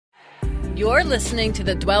You're listening to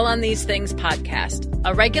the Dwell on These Things podcast,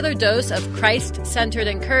 a regular dose of Christ-centered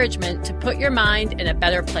encouragement to put your mind in a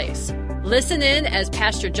better place. Listen in as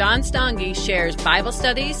Pastor John Stange shares Bible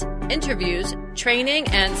studies, interviews, training,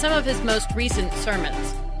 and some of his most recent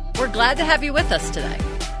sermons. We're glad to have you with us today.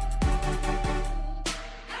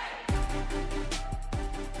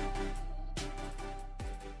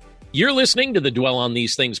 You're listening to the Dwell on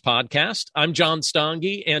These Things podcast. I'm John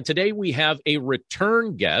Stange, and today we have a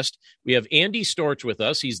return guest. We have Andy Storch with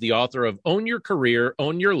us. He's the author of Own Your Career,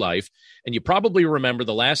 Own Your Life. And you probably remember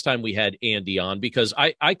the last time we had Andy on because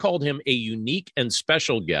I called him a unique and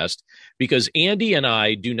special guest because Andy and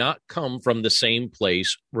I do not come from the same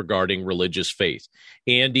place regarding religious faith.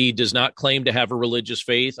 Andy does not claim to have a religious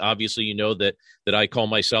faith. Obviously, you know that I call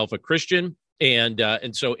myself a Christian. And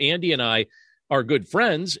so Andy and I are good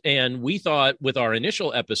friends, and we thought with our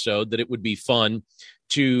initial episode that it would be fun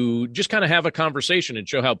to just kind of have a conversation and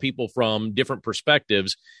show how people from different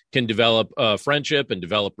perspectives can develop friendship and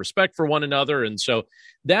develop respect for one another. And so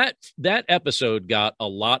that episode got a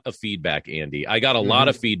lot of feedback, Andy. I got a lot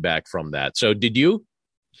of feedback from that. So did you?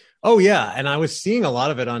 Oh, yeah. And I was seeing a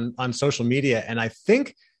lot of it on social media. And I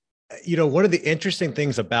think, you know, one of the interesting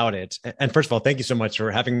things about it, and first of all, thank you so much for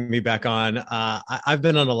having me back on. I've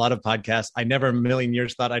been on a lot of podcasts. I never in a million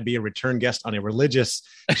years thought I'd be a return guest on a religious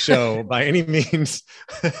show by any means,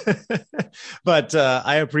 but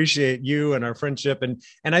I appreciate you and our friendship. And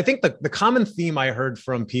I think the common theme I heard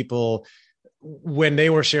from people when they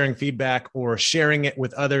were sharing feedback or sharing it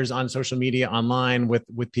with others on social media, online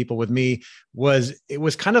with people with me, it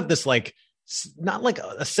was kind of this like, not like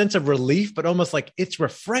a sense of relief, but almost like it's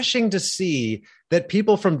refreshing to see that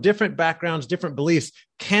people from different backgrounds, different beliefs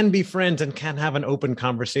can be friends and can have an open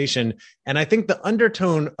conversation. And I think the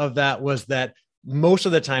undertone of that was that most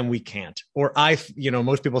of the time we can't, or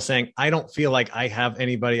most people saying, I don't feel like I have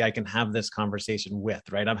anybody I can have this conversation with,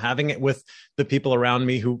 right? I'm having it with the people around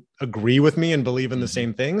me who agree with me and believe in the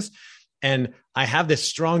same things. And I have this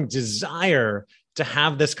strong desire to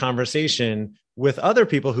have this conversation with other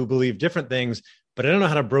people who believe different things, but I don't know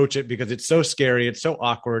how to broach it because it's so scary. It's so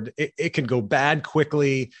awkward. It can go bad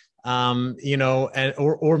quickly,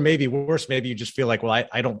 or maybe worse, maybe you just feel like, well,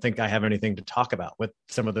 I don't think I have anything to talk about with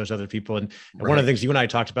some of those other people. And right. One of the things you and I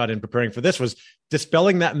talked about in preparing for this was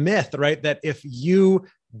dispelling that myth, right? That if you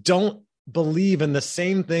don't believe in the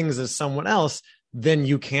same things as someone else, then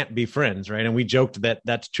you can't be friends, right? And we joked that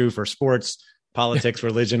that's true for sports, politics,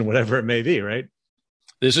 religion, whatever it may be, right?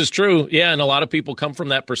 This is true. Yeah. And a lot of people come from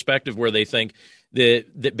that perspective where they think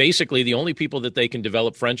that basically the only people that they can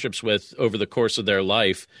develop friendships with over the course of their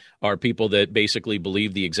life are people that basically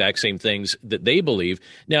believe the exact same things that they believe.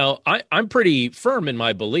 Now, I'm pretty firm in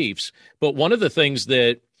my beliefs, but one of the things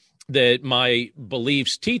that my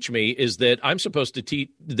beliefs teach me is that I'm supposed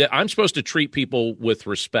to treat people with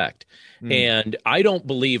respect. And I don't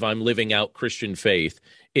believe I'm living out Christian faith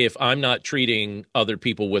if I'm not treating other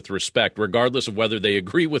people with respect, regardless of whether they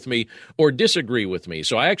agree with me or disagree with me.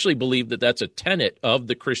 So I actually believe that that's a tenet of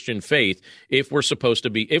the Christian faith if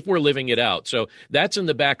we're living it out. So that's in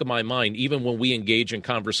the back of my mind, even when we engage in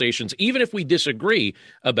conversations, even if we disagree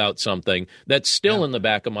about something, that's still in the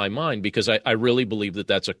back of my mind because I really believe that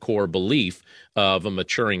that's a core belief of a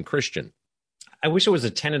maturing Christian. I wish it was a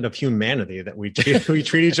tenet of humanity that we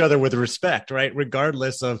treat each other with respect, right?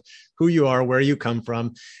 Regardless of who you are, where you come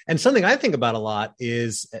from. And something I think about a lot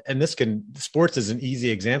is, and sports is an easy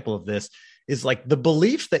example of this, is like the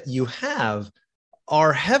beliefs that you have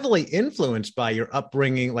are heavily influenced by your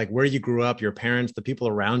upbringing, like where you grew up, your parents, the people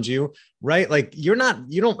around you, right? Like you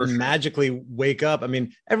don't magically wake up. I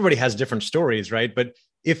mean, everybody has different stories, right? But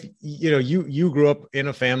if you grew up in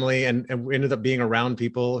a family and ended up being around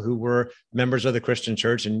people who were members of the Christian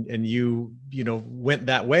church and you went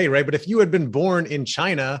that way, right? But if you had been born in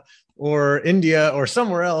China or India or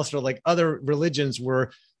somewhere else, or like other religions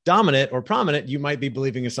were dominant or prominent, you might be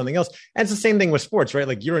believing in something else. And it's the same thing with sports, right?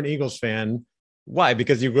 Like you're an Eagles fan. Why?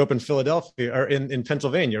 Because you grew up in Philadelphia or in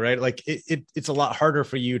Pennsylvania, right? Like it's a lot harder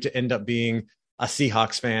for you to end up being a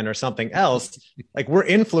Seahawks fan or something else. Like we're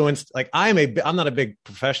influenced. Like I'm not a big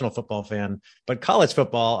professional football fan, but college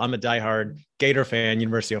football, I'm a diehard Gator fan,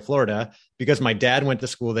 University of Florida, because my dad went to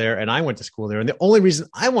school there and I went to school there. And the only reason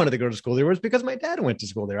I wanted to go to school there was because my dad went to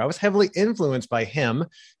school there. I was heavily influenced by him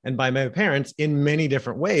and by my parents in many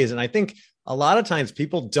different ways. And I think a lot of times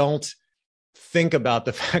people don't think about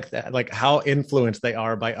the fact that like how influenced they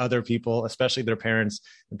are by other people, especially their parents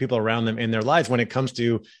and people around them in their lives when it comes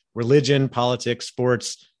to religion, politics,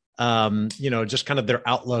 sports, just kind of their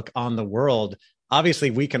outlook on the world.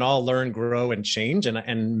 Obviously we can all learn, grow, and change.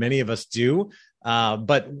 And many of us do,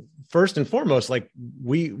 But first and foremost, like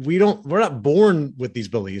we're not born with these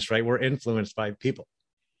beliefs, right? We're influenced by people.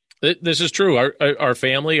 This is true. Our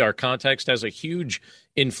family, our context has a huge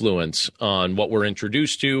influence on what we're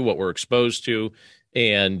introduced to, what we're exposed to,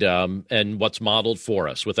 and what's modeled for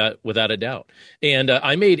us, without a doubt. And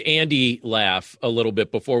I made Andy laugh a little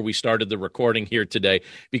bit before we started the recording here today,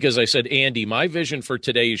 because I said, Andy, my vision for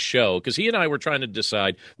today's show, because he and I were trying to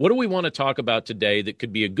decide, what do we want to talk about today that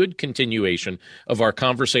could be a good continuation of our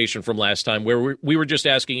conversation from last time, where we were just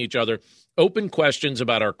asking each other open questions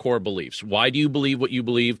about our core beliefs. Why do you believe what you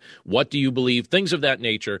believe? What do you believe? Things of that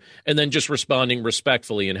nature. And then just responding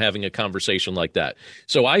respectfully and having a conversation like that.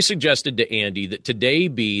 So I suggested to Andy that today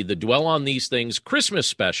be the Dwell on These Things Christmas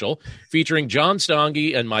special, featuring John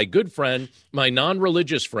Stange and my good friend, my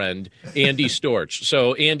non-religious friend, Andy Storch.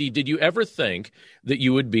 So Andy, did you ever think that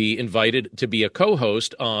you would be invited to be a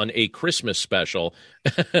co-host on a Christmas special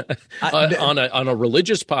on a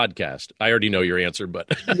religious podcast? I already know your answer, but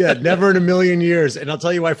yeah, never in a million years. And I'll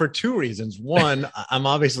tell you why, for two reasons. One, I'm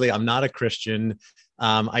not a Christian.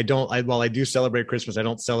 While I do celebrate Christmas, I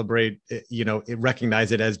don't celebrate,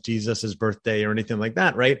 recognize it as Jesus's birthday or anything like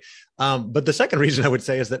that. Right. But the second reason I would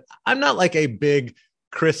say is that I'm not like a big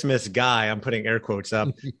Christmas guy. I'm putting air quotes up.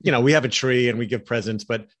 We have a tree and we give presents,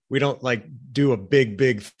 but we don't like do a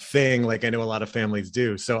big thing like I know a lot of families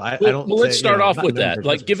do. So I don't. Well, let's start off with that.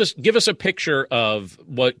 Like, give us a picture of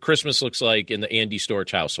what Christmas looks like in the Andy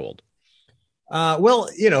Storch household.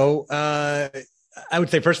 I would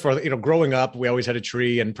say, first of all, growing up, we always had a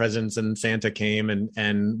tree and presents, and Santa came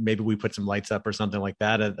and maybe we put some lights up or something like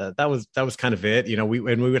that. That was kind of it. We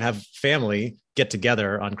would have family get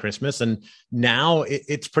together on Christmas, and now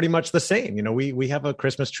it's pretty much the same. We have a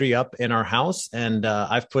Christmas tree up in our house, and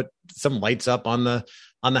I've put some lights up on the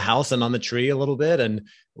house and on the tree a little bit, and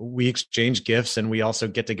we exchange gifts, and we also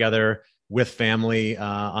get together with family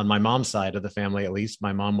on my mom's side of the family. At least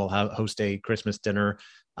my mom will host a Christmas dinner.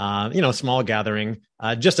 Small gathering,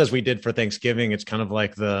 just as we did for Thanksgiving. It's kind of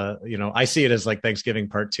like I see it as like Thanksgiving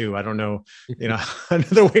part 2. I don't know,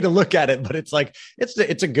 another way to look at it, but it's like,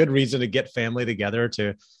 it's a good reason to get family together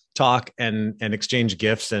to talk and exchange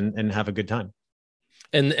gifts and have a good time.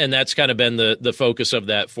 And that's kind of been the focus of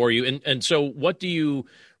that for you. And so what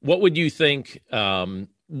would you think,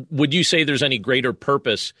 would you say there's any greater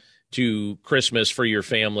purpose to Christmas for your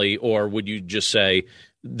family, or would you just say,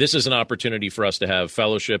 this is an opportunity for us to have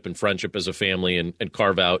fellowship and friendship as a family and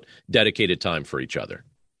carve out dedicated time for each other?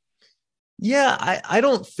 Yeah, I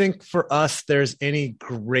don't think for us there's any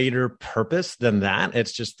greater purpose than that.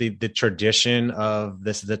 It's just the tradition of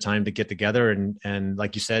this is the time to get together and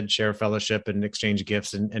like you said, share fellowship and exchange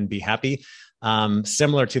gifts and be happy.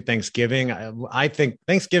 Similar to Thanksgiving, I think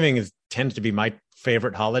Thanksgiving tends to be my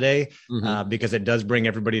favorite holiday because it does bring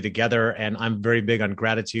everybody together, and I'm very big on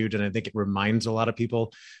gratitude, and I think it reminds a lot of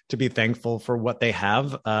people to be thankful for what they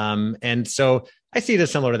have. And so I see it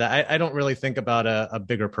as similar to that. I don't really think about a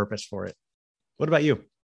bigger purpose for it. What about you?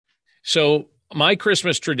 So my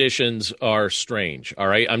Christmas traditions are strange. All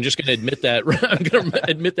right. I'm just going to admit that. I'm going to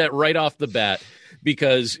admit that right off the bat,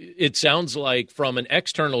 because it sounds like from an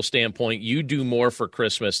external standpoint, you do more for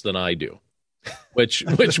Christmas than I do. Which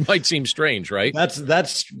might seem strange, right?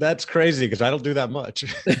 That's crazy, because I don't do that much.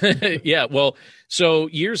 Yeah, well, so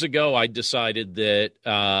years ago, I decided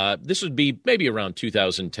that this would be maybe around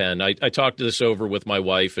 2010. I talked this over with my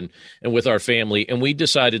wife and with our family, and we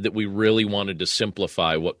decided that we really wanted to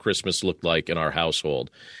simplify what Christmas looked like in our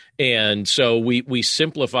household. And so we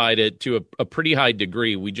simplified it to a pretty high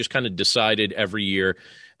degree. We just kind of decided every year,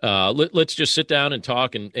 let's just sit down and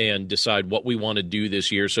talk and decide what we want to do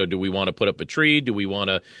this year. So do we want to put up a tree? Do we want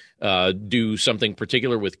to do something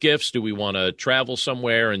particular with gifts? Do we want to travel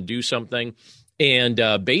somewhere and do something?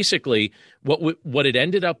 And basically what it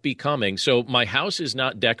ended up becoming, so my house is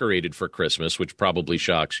not decorated for Christmas, which probably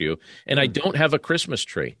shocks you, and I don't have a Christmas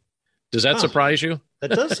tree. Does that surprise you? That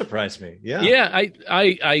does surprise me. Yeah. Yeah.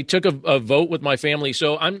 I took a vote with my family.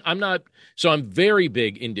 So I'm very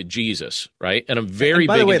big into Jesus. Right. And I'm very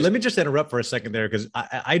by the way, let me just interrupt for a second there, because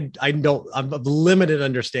I know I'm of limited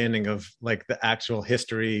understanding of like the actual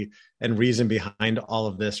history and reason behind all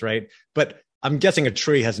of this. Right. But I'm guessing a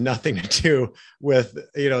tree has nothing to do with,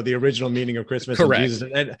 the original meaning of Christmas. Correct. And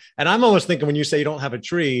Jesus. And I'm almost thinking, when you say you don't have a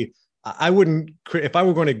tree, I wouldn't, if I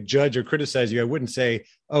were going to judge or criticize you, I wouldn't say,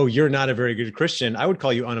 oh, you're not a very good Christian. I would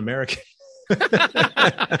call you un-American.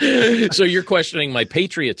 So you're questioning my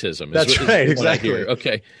patriotism. That's right. Exactly.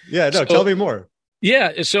 Okay. Yeah. No, tell me more.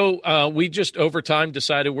 Yeah. So we just over time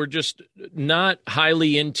decided we're just not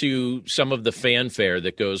highly into some of the fanfare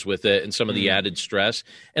that goes with it and some of the added stress.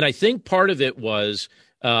 And I think part of it was,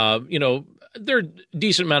 there are a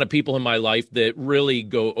decent amount of people in my life that really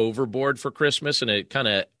go overboard for Christmas, and it kind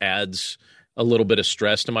of adds a little bit of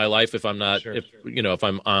stress to my life if I'm not,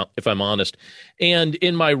 if I'm honest. And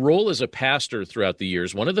in my role as a pastor throughout the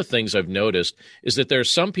years, one of the things I've noticed is that there are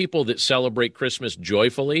some people that celebrate Christmas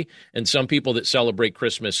joyfully and some people that celebrate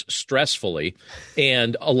Christmas stressfully.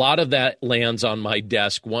 And a lot of that lands on my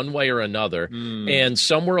desk one way or another. And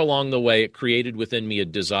somewhere along the way, it created within me a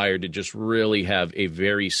desire to just really have a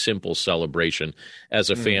very simple celebration as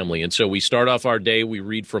a family. And so we start off our day, we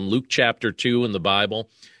read from Luke chapter 2 in the Bible.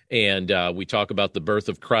 And we talk about the birth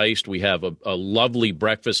of Christ. We have a lovely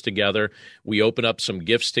breakfast together. We open up some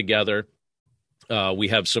gifts together. We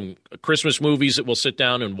have some Christmas movies that we'll sit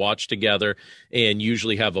down and watch together, and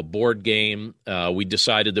usually have a board game. We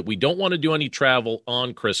decided that we don't want to do any travel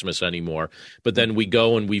on Christmas anymore, but then we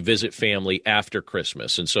go and we visit family after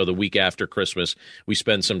Christmas. And so the week after Christmas, we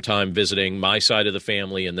spend some time visiting my side of the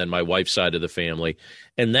family and then my wife's side of the family.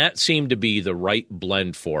 And that seemed to be the right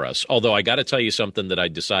blend for us. Although I got to tell you something that I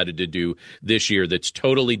decided to do this year that's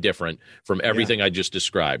totally different from everything I just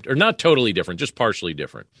described. Or not totally different, just partially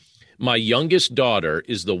different. My youngest daughter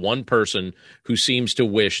is the one person who seems to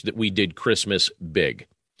wish that we did Christmas big.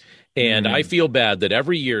 And I feel bad that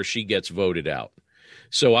every year she gets voted out.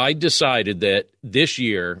 So I decided that this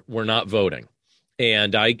year we're not voting.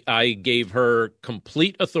 And I gave her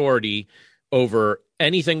complete authority over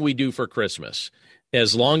anything we do for Christmas,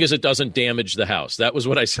 as long as it doesn't damage the house. That was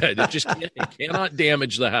what I said. It cannot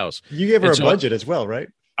damage the house. You gave her a budget as well, right?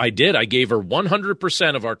 I did. I gave her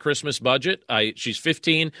 100% of our Christmas budget. She's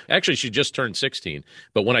 15. Actually, she just turned 16.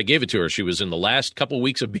 But when I gave it to her, she was in the last couple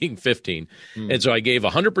weeks of being 15. And so I gave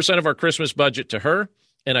 100% of our Christmas budget to her.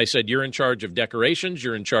 And I said, you're in charge of decorations,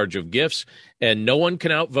 you're in charge of gifts, and no one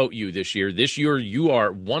can outvote you this year. This year, you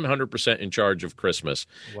are 100% in charge of Christmas.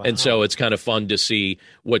 Wow. And so it's kind of fun to see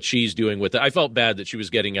what she's doing with it. I felt bad that she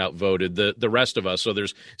was getting outvoted. The rest of us, so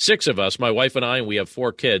there's 6 of us, my wife and I, and we have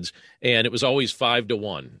 4 kids, and it was always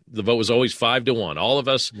 5-1. The vote was always 5-1. All of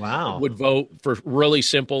us would vote for really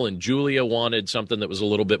simple, and Julia wanted something that was a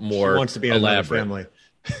little bit more She wants to be in another family.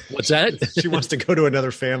 What's that? She wants to go to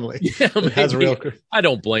another family. Yeah, I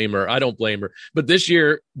don't blame her. But this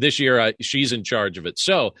year, she's in charge of it.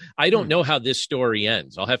 So I don't know how this story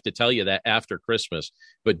ends. I'll have to tell you that after Christmas.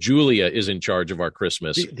 But Julia is in charge of our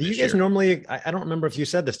Christmas. Do you guys normally? I don't remember if you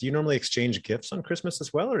said this. Do you normally exchange gifts on Christmas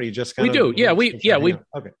as well, or are you just kind of? We do.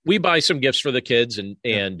 Okay. We buy some gifts for the kids and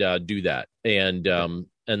do that, and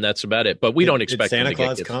that's about it. But we don't expect did Santa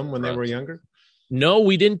Claus come when they were younger. No,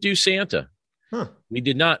 we didn't do Santa. Huh. We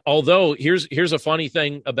did not. Although here's a funny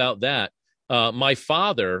thing about that. My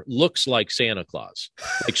father looks like Santa Claus,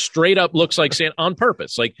 like straight up looks like Santa on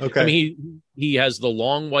purpose. Like, okay. I mean, he has the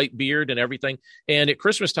long white beard and everything. And at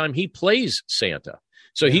Christmas time, he plays Santa.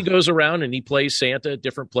 So he goes around and he plays Santa at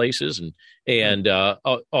different places and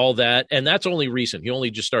all that. And that's only recent. He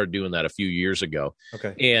only just started doing that a few years ago.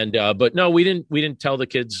 Okay. And but no, we didn't tell the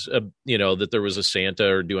kids, that there was a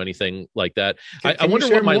Santa or do anything like that. I wonder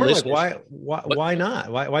what my list. Like why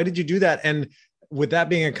not? Why did you do that? And with that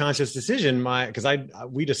being a conscious decision,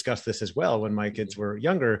 we discussed this as well when my kids were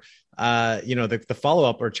younger. The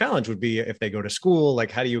follow-up or challenge would be if they go to school,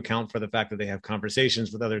 like how do you account for the fact that they have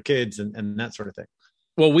conversations with other kids and that sort of thing?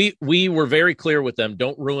 Well, we were very clear with them.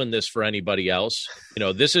 Don't ruin this for anybody else.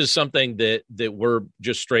 This is something that we're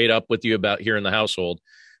just straight up with you about here in the household.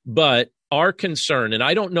 But our concern, and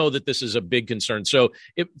I don't know that this is a big concern. So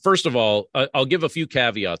first of all, I'll give a few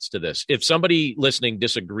caveats to this. If somebody listening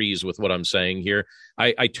disagrees with what I'm saying here,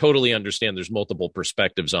 I totally understand there's multiple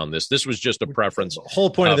perspectives on this. This was just a preference. The whole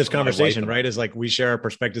point of this conversation, right, is like we share our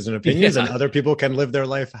perspectives and opinions and other people can live their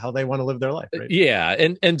life how they want to live their life. Right? Yeah.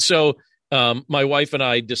 And so my wife and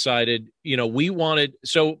I decided,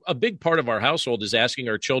 so a big part of our household is asking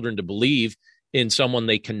our children to believe in someone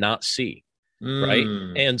they cannot see. Right.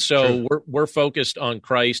 And so we're focused on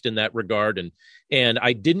Christ in that regard. And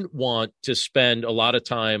I didn't want to spend a lot of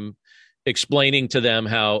time explaining to them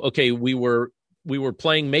how, okay, we were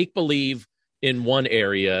playing make believe in one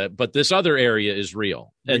area, but this other area is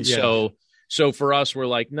real. And so for us, we're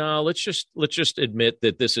like, no, let's just admit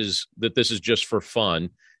that this is just for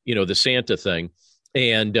fun, the Santa thing.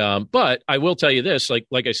 And but I will tell you this, like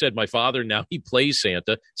I said, my father now he plays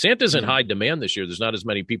Santa. Santa's in high demand this year. There's not as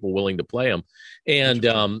many people willing to play him.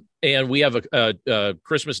 And we have a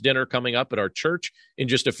Christmas dinner coming up at our church in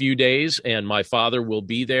just a few days, and my father will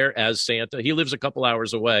be there as Santa. He lives a couple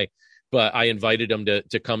hours away, but I invited them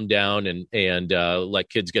to come down and let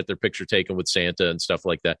kids get their picture taken with Santa and stuff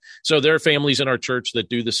like that. So there are families in our church that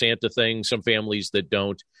do the Santa thing, some families that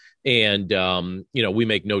don't. And, we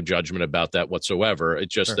make no judgment about that whatsoever.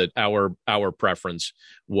 It's just that our preference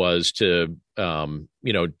was to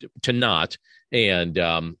not. And,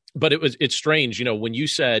 but it's strange, when you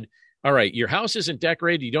said, all right, your house isn't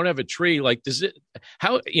decorated, you don't have a tree. Like,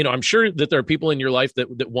 I'm sure that there are people in your life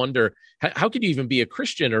that wonder, how could you even be a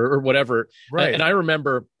Christian or whatever? Right. And I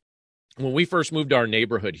remember when we first moved to our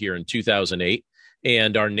neighborhood here in 2008,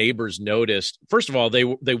 and our neighbors noticed, first of all,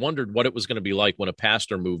 they wondered what it was going to be like when a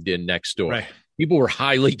pastor moved in next door. Right. People were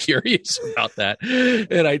highly curious about that.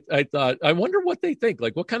 And I thought, I wonder what they think.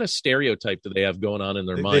 Like, what kind of stereotype do they have going on in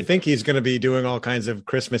their mind? They think he's going to be doing all kinds of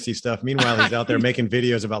Christmassy stuff. Meanwhile, he's out there making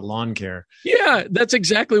videos about lawn care. Yeah, that's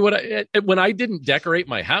exactly what when I didn't decorate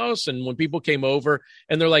my house, and when people came over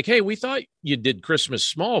and they're like, hey, we thought you did Christmas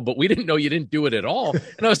small, but we didn't know you didn't do it at all.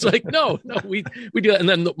 And I was like, no, we do that. And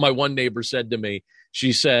then my one neighbor said to me,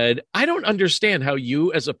 she said, I don't understand how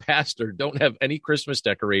you as a pastor don't have any Christmas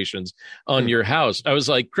decorations on your house. I was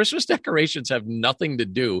like, Christmas decorations have nothing to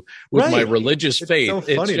do with my religious faith. So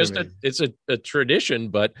it's just a tradition,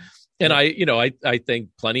 I think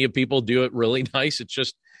plenty of people do it really nice. It's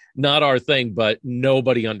just not our thing, but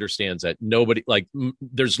nobody understands that. Nobody,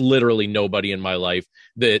 there's literally nobody in my life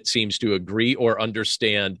that seems to agree or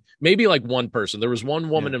understand. Maybe like one person. There was one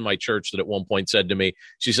woman in my church that at one point said to me,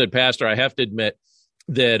 she said, Pastor, I have to admit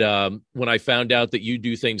that when I found out that you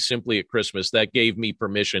do things simply at Christmas, that gave me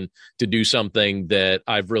permission to do something that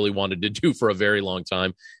I've really wanted to do for a very long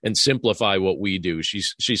time and simplify what we do.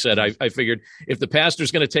 She said, I figured if the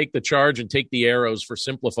pastor's going to take the charge and take the arrows for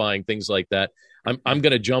simplifying things like that, I'm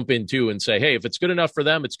going to jump in too and say, hey, if it's good enough for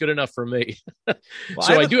them, it's good enough for me.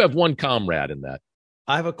 So I do have one comrade in that.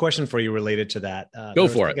 I have a question for you related to that. Go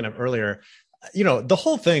for it. Of earlier, the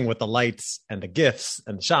whole thing with the lights and the gifts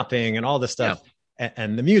and the shopping and all this stuff. Yeah.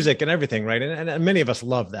 And the music and everything, right? And many of us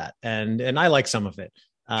love that, and I like some of it.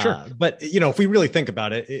 Sure. But if we really think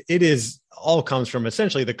about it, it is all comes from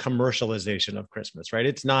essentially the commercialization of Christmas, right?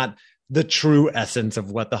 It's not the true essence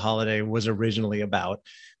of what the holiday was originally about.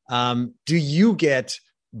 Do you get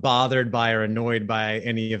bothered by or annoyed by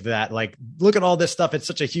any of that? Like, look at all this stuff. It's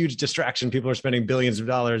such a huge distraction. People are spending billions of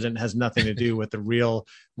dollars and it has nothing to do with the real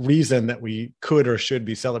reason that we could or should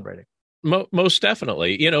be celebrating. Most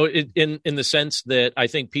definitely, in the sense that I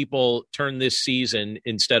think people turn this season,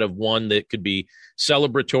 instead of one that could be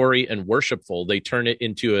celebratory and worshipful, they turn it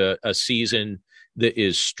into a season that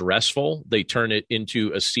is stressful. They turn it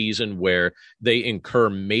into a season where they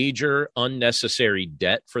incur major unnecessary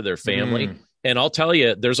debt for their family. And I'll tell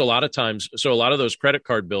you, there's a lot of times, so a lot of those credit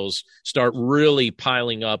card bills start really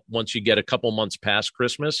piling up once you get a couple months past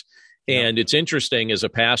Christmas. And it's interesting, as a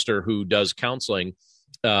pastor who does counseling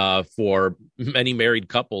for many married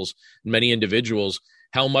couples, many individuals,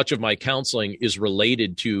 how much of my counseling is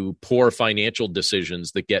related to poor financial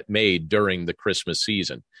decisions that get made during the Christmas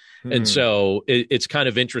season. And so it's kind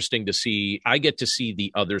of interesting to see. I get to see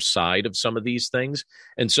the other side of some of these things.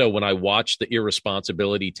 And so when I watch the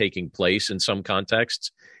irresponsibility taking place in some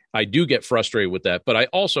contexts, I do get frustrated with that. But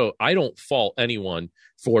I don't fault anyone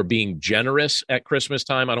for being generous at Christmas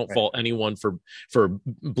time. I don't fault anyone for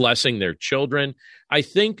blessing their children. I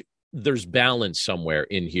think there's balance somewhere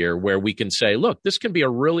in here where we can say, look, this can be a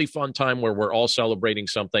really fun time where we're all celebrating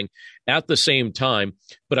something at the same time.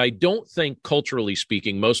 But I don't think, culturally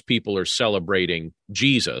speaking, most people are celebrating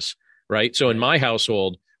Jesus, right? So in my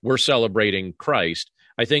household, we're celebrating Christ.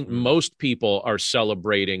 I think most people are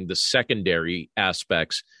celebrating the secondary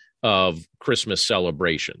aspects of Christmas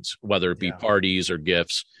celebrations, whether it be parties or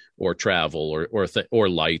gifts or travel or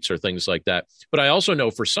lights or things like that. But I also know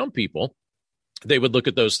for some people, they would look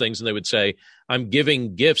at those things and they would say, I'm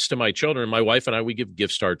giving gifts to my children. My wife and I, we give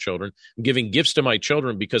gifts to our children. I'm giving gifts to my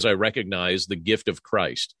children because I recognize the gift of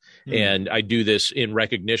Christ. And I do this in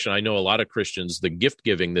recognition. I know a lot of Christians, the gift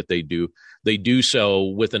giving that they do so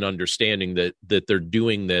with an understanding that they're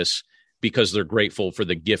doing this because they're grateful for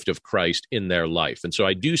the gift of Christ in their life. And so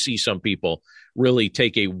I do see some people really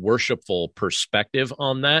take a worshipful perspective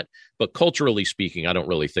on that. But culturally speaking, I don't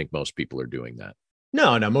really think most people are doing that.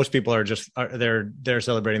 No, most people are they're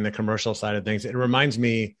celebrating the commercial side of things. It reminds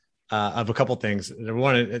me of a couple things.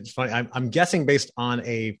 One, it's funny. I'm guessing based on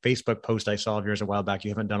a Facebook post I saw of yours a while back,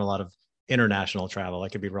 you haven't done a lot of international travel. I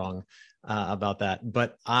could be wrong about that,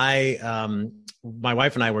 but my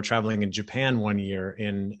wife and I were traveling in Japan one year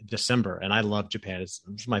in December, and I love Japan. It's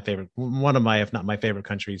my favorite, one of my, if not my favorite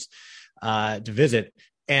countries to visit.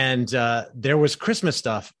 And there was Christmas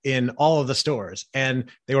stuff in all of the stores, and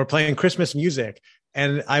they were playing Christmas music.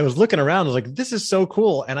 And I was looking around, I was like, this is so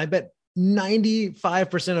cool. And I bet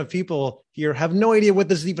 95% of people here have no idea what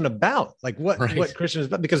this is even about. Like what Christian is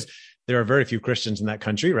about, because there are very few Christians in that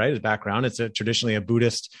country, right? As background, it's traditionally a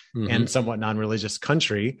Buddhist and somewhat non-religious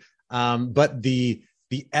country. But the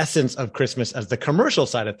essence of Christmas as the commercial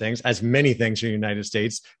side of things, as many things in the United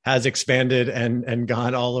States, has expanded and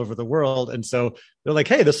gone all over the world. And so they're like,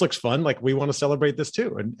 hey, this looks fun. Like, we want to celebrate this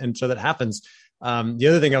too. And so that happens. The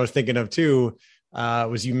other thing I was thinking of too,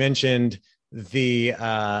 was you mentioned the,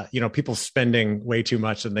 people spending way too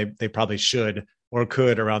much than they probably should or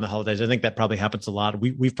could around the holidays. I think that probably happens a lot.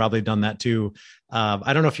 We've probably done that too.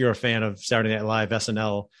 I don't know if you're a fan of Saturday Night Live,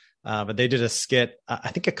 SNL, but they did a skit, I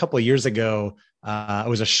think a couple of years ago. It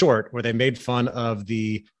was a short where they made fun of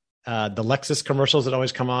the Lexus commercials that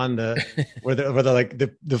always come on, where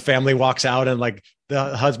the family walks out and like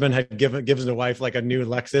the husband gives the wife like a new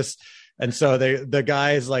Lexus. And so the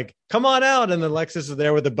guy's like, come on out. And the Lexus is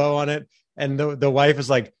there with the bow on it. And the wife is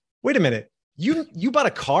like, wait a minute, you bought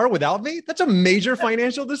a car without me? That's a major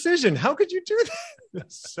financial decision. How could you do that?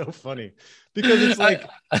 It's so funny, because it's like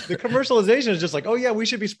the commercialization is just like, oh yeah, we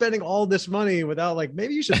should be spending all this money without, like,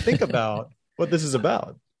 maybe you should think about what this is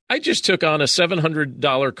about. I just took on a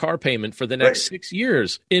 $700 car payment for the next 6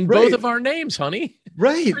 years in both of our names, honey.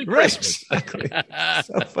 Right. Exactly.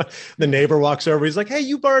 So fun. The neighbor walks over. He's like, hey,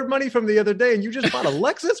 you borrowed money from the other day and you just bought a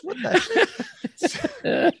Lexus? What the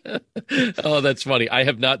heck? Oh, that's funny. I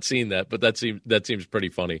have not seen that, but that seems pretty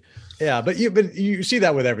funny. Yeah, but you see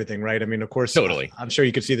that with everything, right? I mean, of course, totally. I'm sure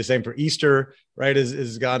you could see the same for Easter, right?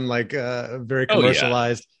 Is gotten like very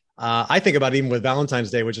commercialized. Oh, yeah. I think about even with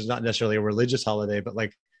Valentine's Day, which is not necessarily a religious holiday, but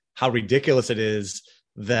like how ridiculous it is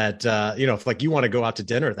that, if like you want to go out to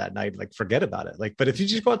dinner that night, like forget about it. Like, but if you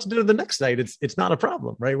just go out to dinner the next night, it's not a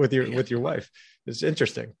problem, right? With your wife. It's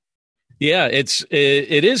interesting. Yeah, it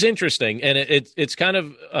is interesting. And it's kind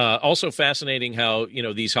of also fascinating how,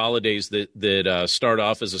 these holidays that start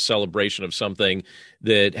off as a celebration of something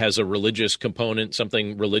that has a religious component,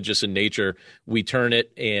 something religious in nature, we turn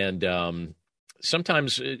it and,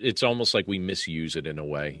 sometimes it's almost like we misuse it in a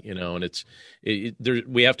way, and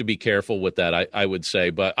we have to be careful with that. I would say,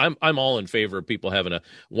 but I'm all in favor of people having a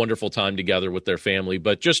wonderful time together with their family.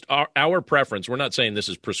 But just our preference, we're not saying this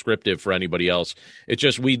is prescriptive for anybody else. It's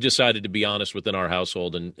just we decided to be honest within our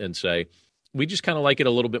household and say we just kind of like it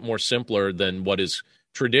a little bit more simpler than what is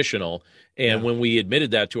traditional. And when we admitted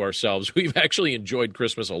that to ourselves, we've actually enjoyed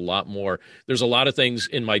Christmas a lot more. There's a lot of things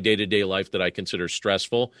in my day-to-day life that I consider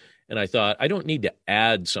stressful. And I thought, I don't need to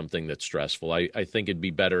add something that's stressful. I think it'd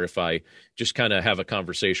be better if I just kind of have a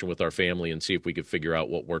conversation with our family and see if we could figure out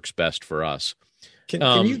what works best for us.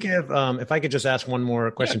 Can you give, if I could just ask one more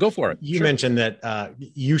question? Yeah, go for it. You mentioned that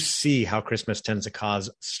you see how Christmas tends to cause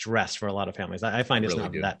stress for a lot of families. I find it's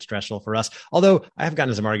not that stressful for us. Although I have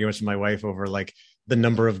gotten some arguments with my wife over like the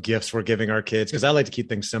number of gifts we're giving our kids, because I like to keep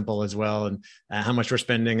things simple as well, and how much we're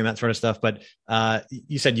spending and that sort of stuff. But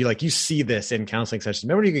you said you see this in counseling sessions.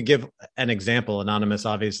 Maybe you could give an example, anonymous,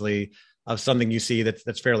 obviously, of something you see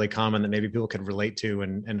that's fairly common that maybe people could relate to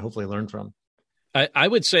and hopefully learn from. I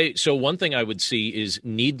would say, so one thing I would see is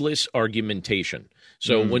needless argumentation.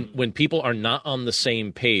 So when people are not on the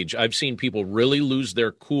same page, I've seen people really lose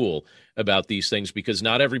their cool about these things because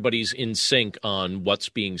not everybody's in sync on what's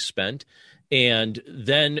being spent. And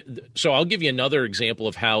then, so I'll give you another example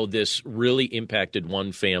of how this really impacted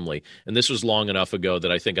one family. And this was long enough ago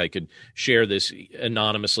that I think I could share this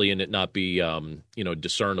anonymously and it not be,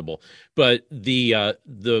 discernible. But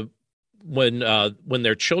when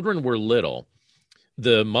their children were little,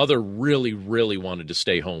 the mother really, really wanted to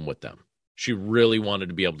stay home with them. She really wanted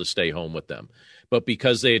to be able to stay home with them. But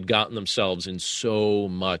because they had gotten themselves in so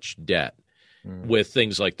much debt with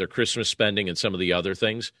things like their Christmas spending and some of the other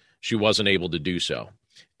things, she wasn't able to do so.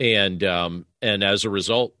 And as a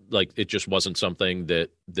result, like it just wasn't something that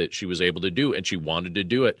she was able to do, and she wanted to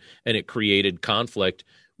do it. And it created conflict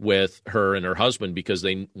with her and her husband because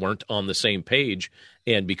they weren't on the same page.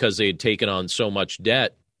 And because they had taken on so much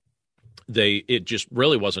debt, it just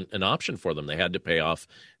really wasn't an option for them. They had to pay off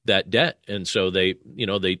that debt. And so they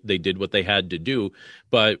did what they had to do,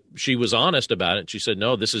 but she was honest about it. She said,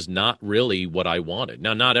 no, this is not really what I wanted.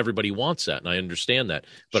 Now, not everybody wants that. And I understand that,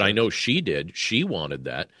 but sure. I know she did. She wanted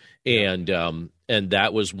that. And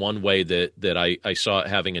that was one way that I saw it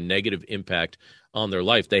having a negative impact on their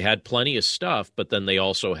life. They had plenty of stuff, but then they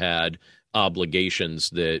also had obligations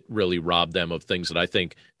that really robbed them of things that I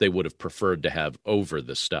think they would have preferred to have over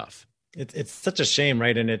the stuff. It's such a shame,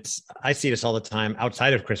 right? And I see this all the time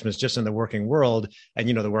outside of Christmas, just in the working world. And,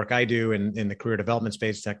 the work I do in the career development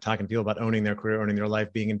space, talking to people about owning their career, owning their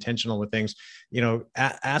life, being intentional with things,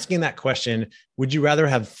 asking that question, would you rather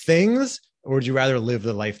have things or would you rather live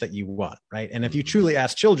the life that you want? Right. And if you truly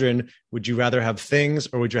ask children, would you rather have things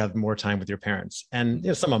or would you have more time with your parents? And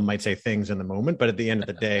some of them might say things in the moment, but at the end of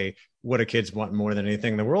the day, what do kids want more than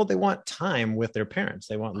anything in the world? They want time with their parents.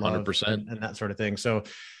 They want love 100%. And that sort of thing. So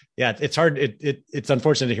yeah, it's hard. It's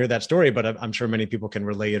unfortunate to hear that story, but I'm sure many people can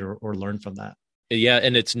relate or learn from that. Yeah.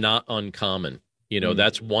 And it's not uncommon.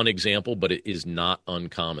 That's one example, but it is not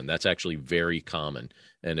uncommon. That's actually very common.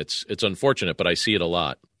 And it's unfortunate, but I see it a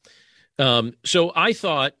lot. So I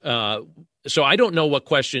thought, so I don't know what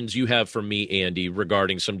questions you have for me, Andy,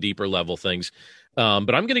 regarding some deeper level things.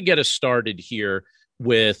 But I'm going to get us started here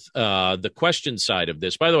with the question side of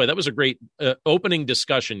this. By the way, that was a great opening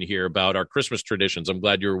discussion here about our Christmas traditions. I'm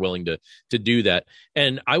glad you were willing to do that.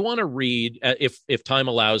 And I want to read, if time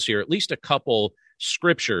allows here, at least a couple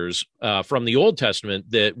scriptures from the Old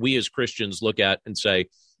Testament that we as Christians look at and say,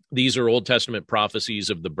 these are Old Testament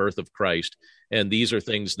prophecies of the birth of Christ. And these are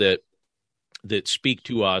things that speak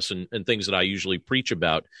to us and things that I usually preach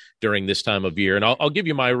about during this time of year. And I'll give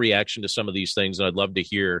you my reaction to some of these things. And I'd love to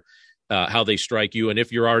hear how they strike you. And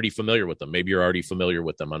if you're already familiar with them, maybe you're already familiar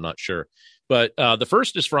with them. I'm not sure. But the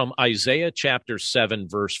first is from Isaiah chapter 7,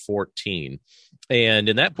 verse 14. And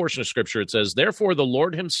in that portion of scripture, it says, "Therefore the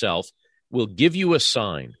Lord himself will give you a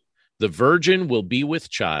sign. The virgin will be with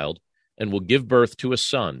child and will give birth to a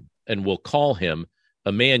son and will call him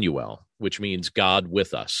Emmanuel," which means God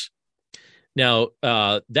with us. Now,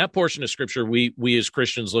 that portion of scripture, we as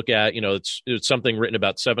Christians look at, it's something written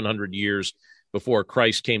about 700 years before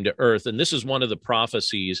Christ came to earth. And this is one of the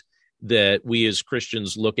prophecies that we as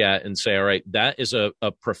Christians look at and say, all right, that is a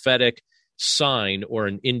prophetic sign or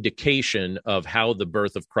an indication of how the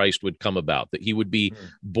birth of Christ would come about, that he would be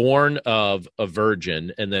born of a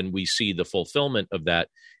virgin. And then we see the fulfillment of that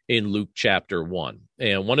in Luke chapter 1.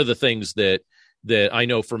 And one of the things that I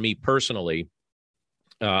know for me personally,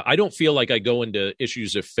 I don't feel like I go into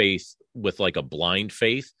issues of faith with like a blind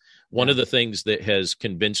faith. One of the things that has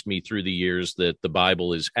convinced me through the years that the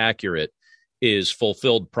Bible is accurate is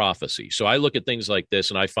fulfilled prophecy. So I look at things like this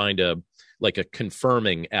and I find a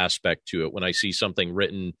confirming aspect to it when I see something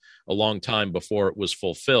written a long time before it was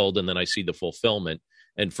fulfilled, and then I see the fulfillment.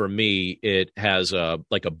 And for me, it has a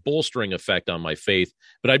bolstering effect on my faith.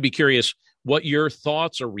 But I'd be curious what your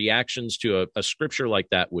thoughts or reactions to a scripture like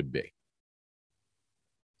that would be.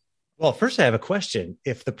 Well, first I have a question.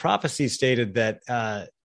 If the prophecy stated that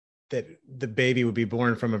that the baby would be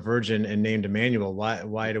born from a virgin and named Emmanuel,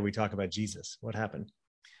 why do we talk about Jesus? What happened?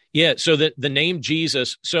 Yeah, so the name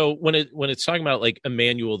Jesus. So when it's talking about like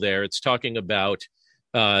Emmanuel, there, it's talking about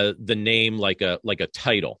the name like a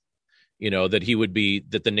title. That he would be,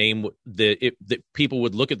 that the name that people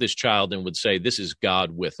would look at this child and would say, "This is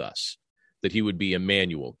God with us." That he would be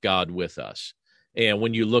Emmanuel, God with us. And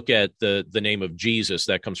when you look at the name of Jesus,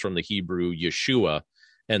 that comes from the Hebrew Yeshua,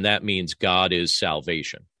 and that means God is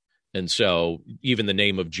salvation. And so even the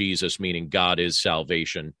name of Jesus meaning God is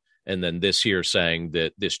salvation. And then this here saying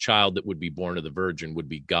that this child that would be born of the virgin would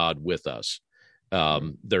be God with us.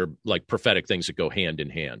 They're like prophetic things that go hand in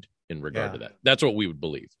hand in regard to that. That's what we would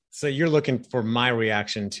believe. So you're looking for my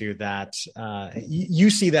reaction to that. You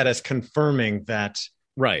see that as confirming that.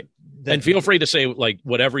 Right. And feel free to say like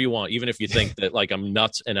whatever you want, even if you think that like I'm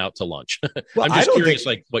nuts and out to lunch. Well, I'm just curious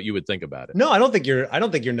like what you would think about it. No, I don't think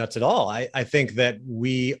you're nuts at all. I think that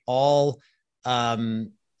we all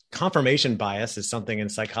confirmation bias is something in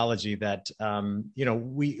psychology that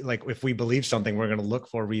we like, if we believe something, we're going to look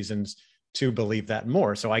for reasons to believe that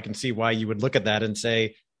more. So I can see why you would look at that and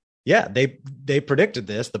say, yeah, they predicted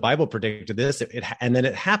this, the Bible predicted this, and then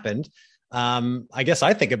it happened. I guess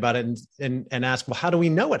I think about it and ask, well, how do we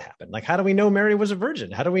know it happened? Like, how do we know Mary was a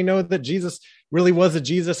virgin? How do we know that Jesus really was a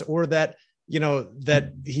Jesus, or that,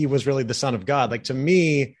 that he was really the Son of God? Like, to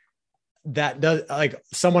me, that does, like,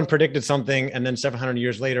 someone predicted something and then 700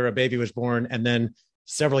 years later, a baby was born. And then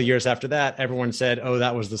several years after that, everyone said, oh,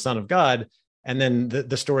 that was the Son of God. And then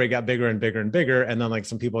the story got bigger and bigger and bigger. And then like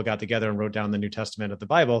some people got together and wrote down the New Testament of the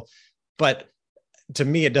Bible. But to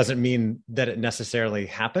me, it doesn't mean that it necessarily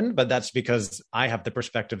happened, but that's because I have the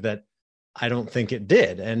perspective that I don't think it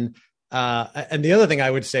did. And the other thing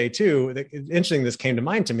I would say too, interesting, this came to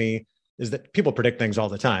mind to me, is that people predict things all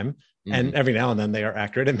the time. Mm-hmm. And every now and then they are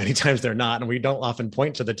accurate, and many times they're not. And we don't often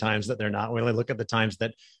point to the times that they're not. We only look at the times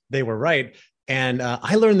that they were right. And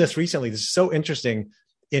I learned this recently. This is so interesting.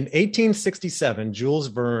 In 1867, Jules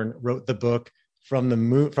Verne wrote the book From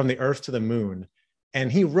the Earth to the Moon.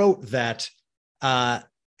 And he wrote that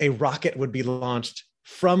a rocket would be launched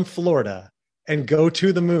from Florida and go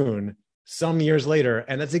to the moon some years later.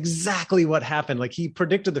 And that's exactly what happened. Like, he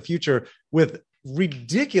predicted the future with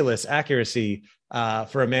ridiculous accuracy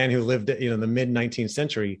for a man who lived, in the mid 19th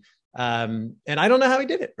century. And I don't know how he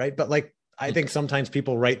did it, right? But like, I think sometimes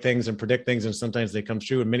people write things and predict things, and sometimes they come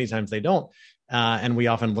true, and many times they don't. And we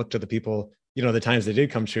often look to the people, the times they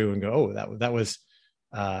did come true, and go, oh, that was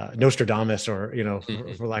Nostradamus, or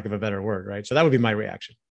for lack of a better word, right? So that would be my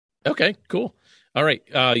reaction. Okay, cool. All right,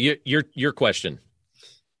 your question.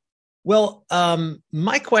 Well,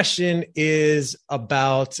 my question is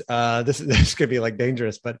about this could be like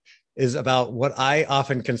dangerous, but is about what I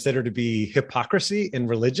often consider to be hypocrisy in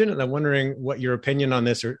religion. And I'm wondering what your opinion on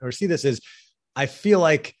this or see this is. I feel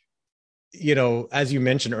like, as you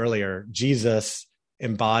mentioned earlier, Jesus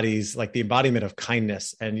embodies like the embodiment of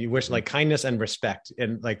kindness, and you wish like kindness and respect.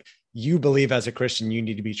 And like, you believe as a Christian, you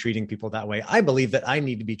need to be treating people that way. I believe that I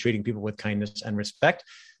need to be treating people with kindness and respect.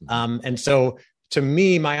 And so to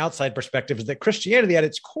me, my outside perspective is that Christianity at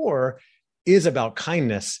its core is about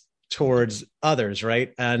kindness towards others,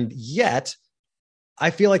 right? And yet I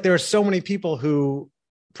feel like there are so many people who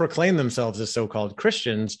proclaim themselves as so-called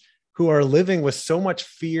Christians who are living with so much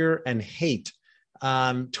fear and hate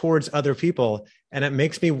towards other people. And it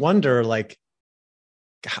makes me wonder, like,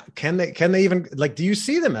 can they even, like, do you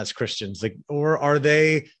see them as Christians? Like, or are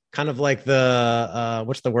they kind of like the,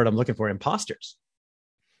 what's the word I'm looking for? Imposters?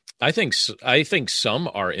 I think some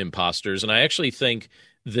are imposters. And I actually think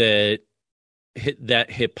that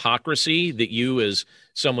hypocrisy that you, as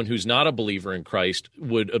someone who's not a believer in Christ,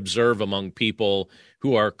 would observe among people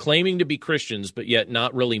who are claiming to be Christians, but yet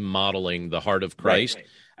not really modeling the heart of Christ. Right.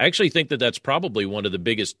 I actually think that that's probably one of the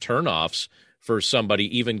biggest turnoffs for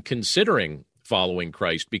somebody even considering following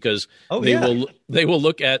Christ, because they will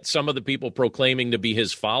look at some of the people proclaiming to be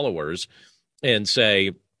his followers and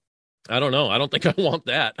say, I don't know, I don't think I want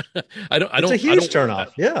that. It's a huge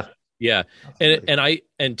turnoff. Yeah. Yeah.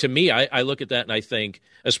 And to me, I look at that and I think,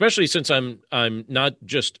 especially since I'm not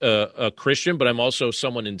just a Christian, but I'm also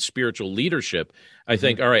someone in spiritual leadership, I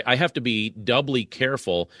think, all right, I have to be doubly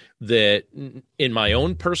careful that in my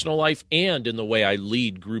own personal life and in the way I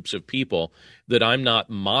lead groups of people, that I'm not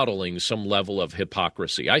modeling some level of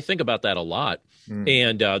hypocrisy. I think about that a lot.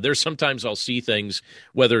 And there's sometimes I'll see things,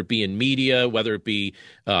 whether it be in media, whether it be,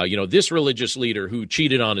 this religious leader who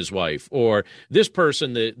cheated on his wife, or this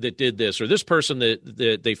person that did this, or this person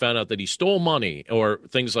that they found out that he stole money, or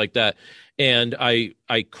things like that. And I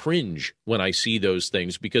cringe when I see those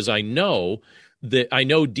things, because I know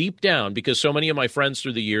deep down, because so many of my friends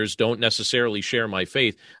through the years don't necessarily share my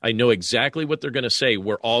faith, I know exactly what they're going to say.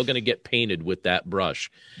 We're all going to get painted with that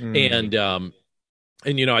brush. And,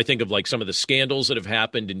 I think of like some of the scandals that have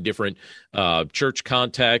happened in different church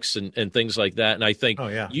contexts and things like that. And I think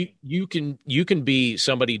you can be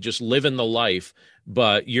somebody just living the life,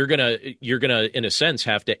 but you're gonna in a sense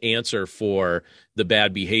have to answer for the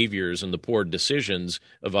bad behaviors and the poor decisions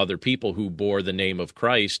of other people who bore the name of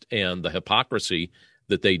Christ and the hypocrisy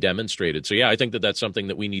that they demonstrated. So I think that that's something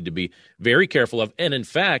that we need to be very careful of. And in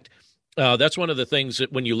fact, that's one of the things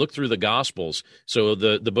that when you look through the Gospels, so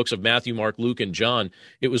the books of Matthew, Mark, Luke, and John,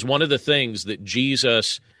 it was one of the things that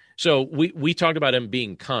Jesus, so we talked about him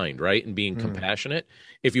being kind, right, and being compassionate.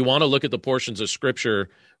 If you want to look at the portions of Scripture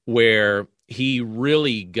where he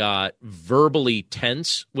really got verbally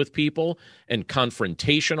tense with people and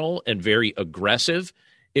confrontational and very aggressive,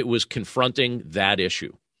 it was confronting that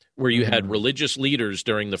issue, where you had religious leaders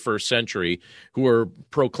during the first century who were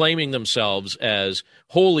proclaiming themselves as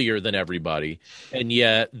holier than everybody, and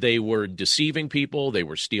yet they were deceiving people, they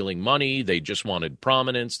were stealing money, they just wanted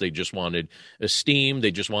prominence, they just wanted esteem,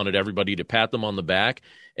 they just wanted everybody to pat them on the back.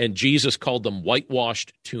 And Jesus called them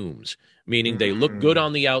whitewashed tombs, meaning they look good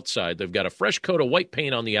on the outside, they've got a fresh coat of white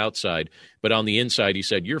paint on the outside, but on the inside, he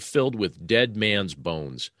said, you're filled with dead man's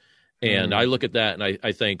bones. And I look at that and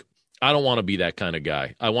I think, I don't want to be that kind of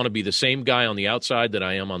guy. I want to be the same guy on the outside that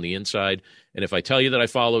I am on the inside. And if I tell you that I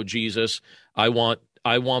follow Jesus, I want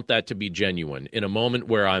that to be genuine. In a moment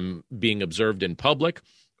where I'm being observed in public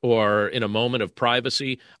or in a moment of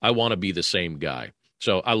privacy, I want to be the same guy.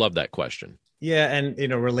 So I love that question. Yeah. And,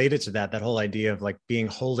 related to that whole idea of like being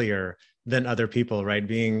holier than other people, right?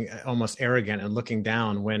 Being almost arrogant and looking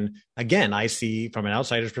down, when, again, I see from an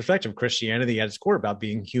outsider's perspective, Christianity at its core about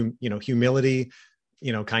being, humility,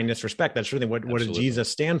 kindness, respect. That's really what does Jesus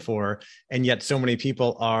stand for? And yet so many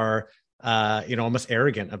people are, almost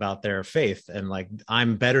arrogant about their faith and like,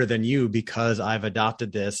 I'm better than you because I've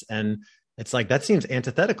adopted this. And it's like, that seems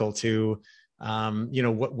antithetical to,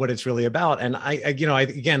 what it's really about. And I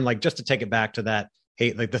again, like just to take it back to that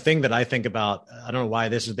hate. Like the thing that I think about, I don't know why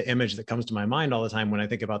this is the image that comes to my mind all the time when I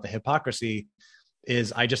think about the hypocrisy,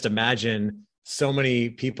 is I just imagine so many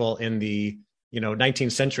people in the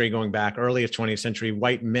 19th century going back, early 20th century,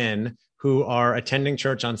 white men who are attending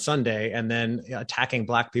church on Sunday and then attacking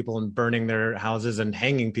Black people and burning their houses and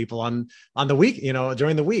hanging people on the week,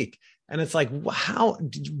 during the week. And it's like, how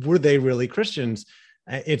were they really Christians?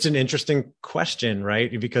 It's an interesting question,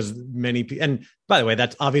 right? Because many people, and by the way,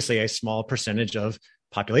 that's obviously a small percentage of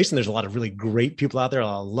population. There's a lot of really great people out there, a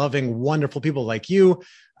lot of loving, wonderful people like you.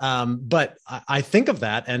 But I think of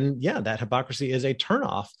that, and yeah, that hypocrisy is a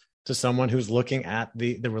turnoff to someone who's looking at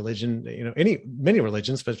the religion, many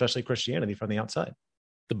religions, but especially Christianity, from the outside.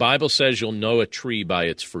 The Bible says you'll know a tree by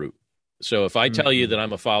its fruit. So if I tell you that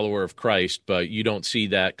I'm a follower of Christ, but you don't see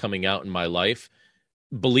that coming out in my life,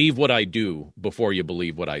 believe what I do before you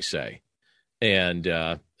believe what I say. And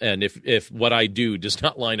if what I do does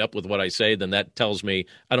not line up with what I say, then that tells me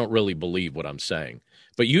I don't really believe what I'm saying.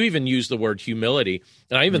 But you even use the word humility.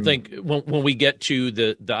 And I even think when we get to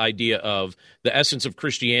the idea of the essence of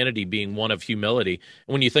Christianity being one of humility,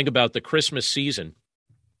 when you think about the Christmas season,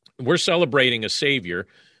 we're celebrating a Savior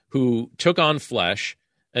who took on flesh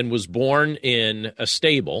and was born in a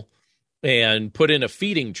stable and put in a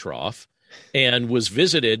feeding trough and was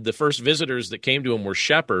visited. The first visitors that came to him were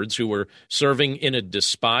shepherds who were serving in a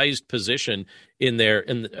despised position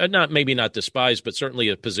maybe not despised, but certainly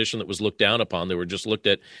a position that was looked down upon. They were just looked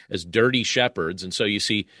at as dirty shepherds. And so you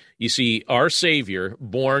see our Savior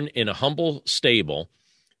born in a humble stable,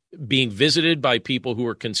 being visited by people who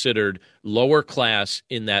were considered lower class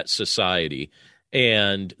in that society.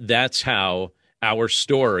 And that's how our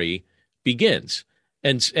story begins.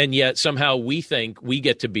 And yet somehow we think we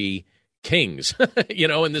get to be kings,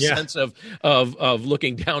 in the sense of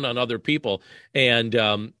looking down on other people. And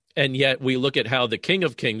yet we look at how the King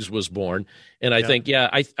of Kings was born. And I think,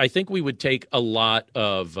 I think we would take a lot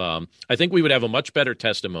of, I think we would have a much better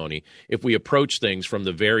testimony if we approach things from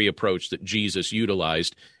the very approach that Jesus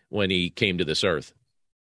utilized when he came to this earth.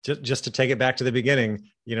 Just to take it back to the beginning,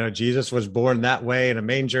 Jesus was born that way in a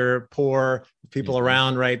manger, poor, people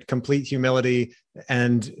around, right? Complete humility.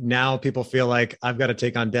 And now people feel like I've got to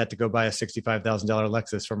take on debt to go buy a $65,000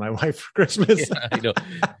 Lexus for my wife for Christmas. Yeah, I know.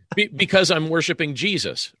 Because I'm worshiping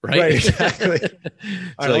Jesus, right? Right, exactly.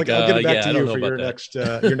 All right, I'll get it back to you for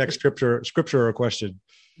your next scripture or question.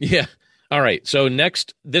 Yeah. All right. So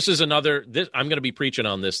next, I'm going to be preaching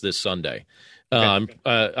on this Sunday. Okay.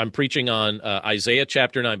 I'm preaching on Isaiah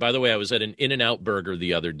chapter 9. By the way, I was at an In-N-Out Burger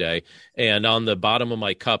the other day, and on the bottom of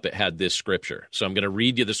my cup, it had this scripture. So I'm going to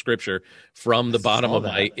read you the scripture from the bottom of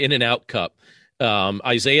my In-N-Out cup.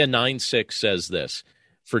 Isaiah 9:6 says this: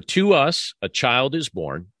 "For to us a child is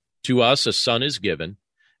born, to us a son is given,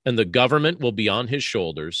 and the government will be on his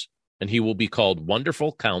shoulders, and he will be called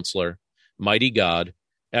Wonderful Counselor, Mighty God,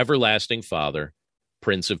 Everlasting Father,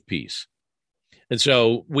 Prince of Peace." And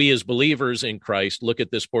so we as believers in Christ look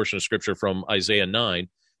at this portion of Scripture from Isaiah 9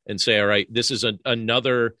 and say, all right, this is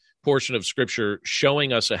another portion of Scripture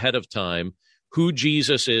showing us ahead of time who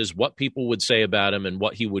Jesus is, what people would say about him, and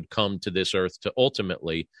what he would come to this earth to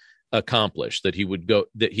ultimately accomplish. That he would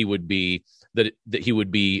be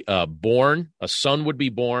born, a son would be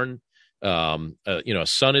born, a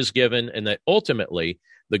son is given, and that ultimately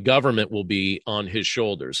the government will be on his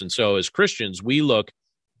shoulders. And so as Christians, we look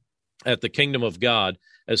at the kingdom of God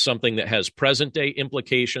as something that has present day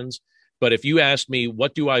implications. But if you ask me,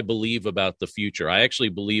 what do I believe about the future? I actually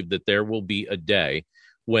believe that there will be a day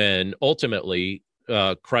when ultimately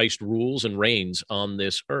Christ rules and reigns on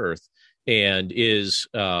this earth and is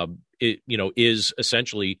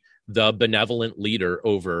essentially the benevolent leader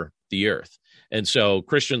over the earth. And so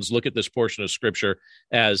Christians look at this portion of Scripture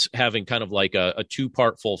as having kind of like a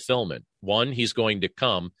two-part fulfillment. One, he's going to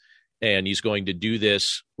come and he's going to do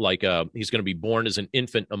this he's going to be born as an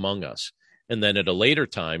infant among us. And then at a later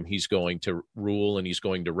time, he's going to rule and he's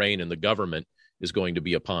going to reign, and the government is going to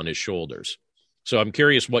be upon his shoulders. So I'm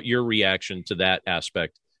curious what your reaction to that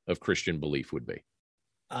aspect of Christian belief would be.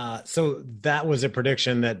 So that was a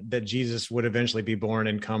prediction that Jesus would eventually be born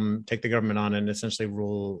and come take the government on and essentially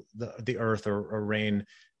rule the earth or reign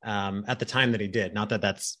at the time that he did. Not that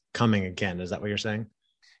that's coming again. Is that what you're saying?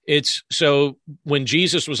 It's so when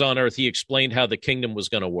Jesus was on earth, he explained how the kingdom was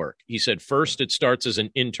going to work. He said, first, it starts as an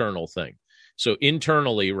internal thing. So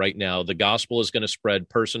internally right now, the gospel is going to spread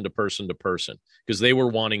person to person to person because they were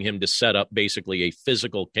wanting him to set up basically a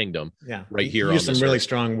physical kingdom right here on this earth. Some really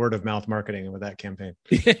strong word of mouth marketing with that campaign.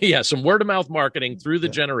 Yeah, some word of mouth marketing through the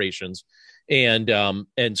generations. And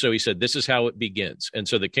so he said, this is how it begins. And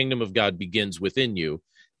so the kingdom of God begins within you.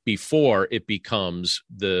 before it becomes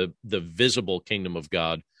the visible kingdom of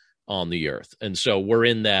God on the earth. And so we're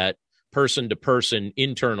in that person-to-person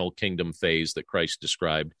internal kingdom phase that Christ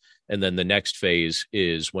described. And then the next phase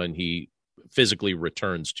is when he physically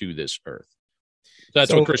returns to this earth.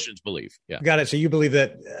 That's what Christians believe. Yeah. Got it. So you believe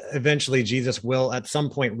that eventually Jesus will at some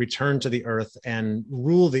point return to the earth and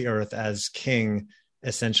rule the earth as king,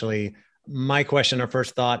 essentially. My question or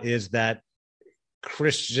first thought is that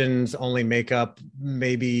Christians only make up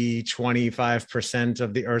maybe 25%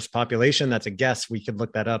 of the earth's population. That's a guess. We could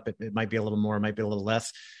look that up. It might be a little more, it might be a little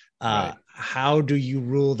less. Right. How do you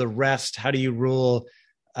rule the rest? How do you rule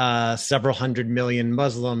several 100 million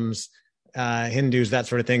Muslims, Hindus, that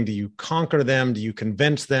sort of thing? Do you conquer them? Do you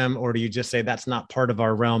convince them? Or do you just say that's not part of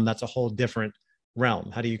our realm? That's a whole different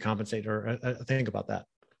realm. How do you compensate or think about that?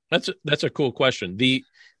 That's a cool question.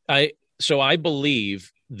 So I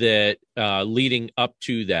believe that leading up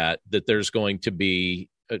to that there's going to be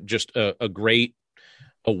just a great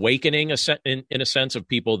awakening in a sense of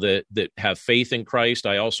people that have faith in Christ.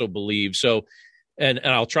 I also believe so. And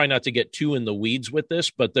I'll try not to get too in the weeds with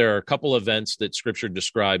this, but there are a couple events that Scripture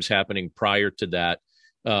describes happening prior to that,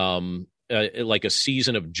 like a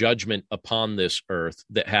season of judgment upon this earth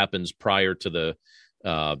that happens prior to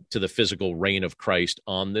the physical reign of Christ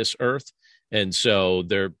on this earth. And so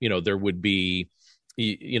there would be,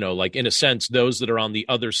 like in a sense, those that are on the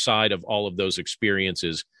other side of all of those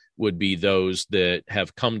experiences would be those that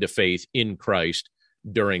have come to faith in Christ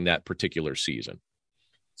during that particular season.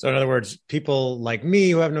 So in other words, people like me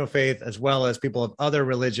who have no faith, as well as people of other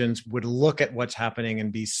religions, would look at what's happening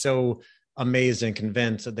and be so amazed and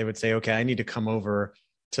convinced that they would say, okay, I need to come over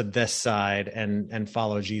to this side and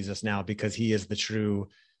follow Jesus now, because he is the true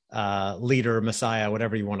leader, Messiah,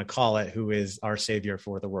 whatever you want to call it, who is our savior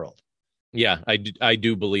for the world. Yeah, I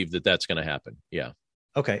do believe that that's going to happen. Yeah.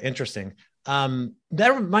 Okay, interesting.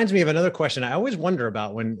 That reminds me of another question I always wonder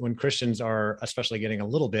about when Christians are especially getting a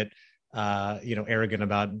little bit arrogant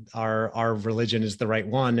about our religion is the right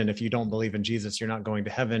one, and if you don't believe in Jesus, you're not going to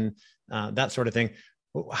heaven, that sort of thing.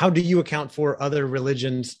 How do you account for other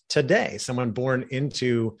religions today? Someone born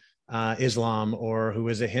into Islam, or who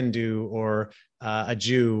is a Hindu or a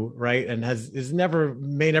Jew, right, and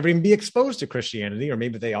may never even be exposed to Christianity, or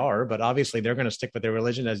maybe they are, but obviously they're going to stick with their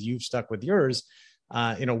religion as you've stuck with yours.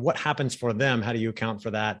 What happens for them? How do you account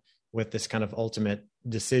for that with this kind of ultimate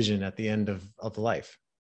decision at the end of life?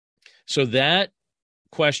 So that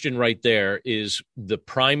question right there is the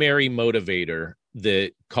primary motivator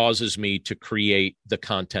that causes me to create the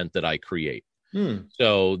content that I create.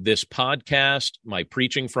 So this podcast, my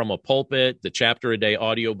preaching from a pulpit, the Chapter a Day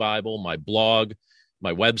audio Bible, my blog,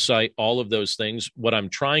 my website, all of those things, what I'm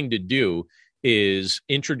trying to do is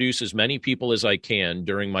introduce as many people as I can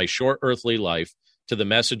during my short earthly life to the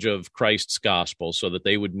message of Christ's gospel so that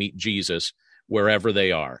they would meet Jesus wherever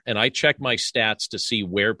they are. And I check my stats to see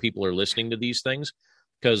where people are listening to these things,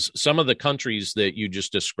 because some of the countries that you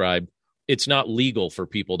just described, it's not legal for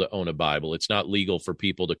people to own a Bible. It's not legal for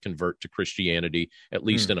people to convert to Christianity, at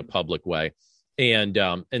least in a public way. And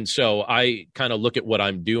so I kind of look at what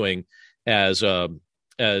I'm doing as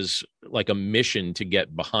like a mission to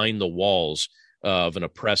get behind the walls of an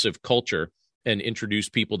oppressive culture and introduce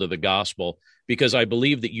people to the gospel, because I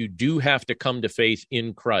believe that you do have to come to faith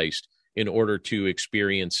in Christ in order to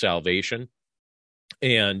experience salvation.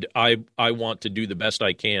 And I want to do the best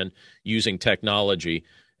I can using technology.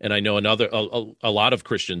 And I know a lot of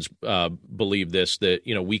Christians believe this, that,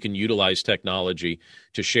 we can utilize technology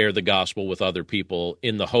to share the gospel with other people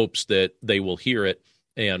in the hopes that they will hear it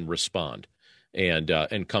and respond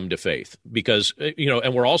and come to faith. Because,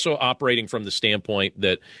 and we're also operating from the standpoint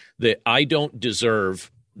that I don't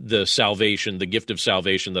deserve the salvation, the gift of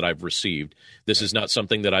salvation that I've received. This is not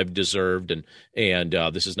something that I've deserved, and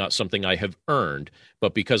this is not something I have earned.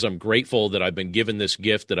 But because I'm grateful that I've been given this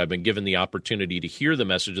gift, that I've been given the opportunity to hear the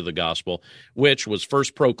message of the gospel, which was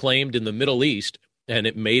first proclaimed in the Middle East, and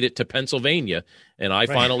it made it to Pennsylvania, and I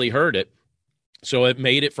finally heard it. So it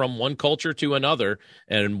made it from one culture to another,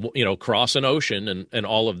 and, cross an ocean and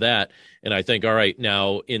all of that. And I think, all right,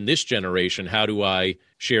 now in this generation, how do I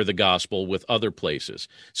share the gospel with other places?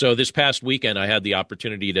 So this past weekend, I had the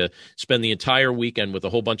opportunity to spend the entire weekend with a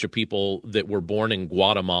whole bunch of people that were born in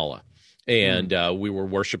Guatemala. And we were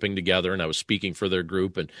worshiping together, and I was speaking for their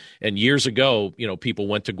group. And years ago, people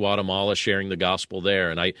went to Guatemala sharing the gospel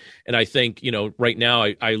there. And I think, right now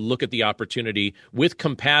I look at the opportunity with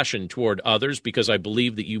compassion toward others, because I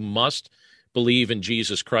believe that you must believe in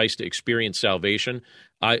Jesus Christ to experience salvation.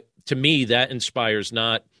 To me, that inspires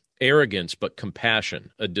not arrogance, but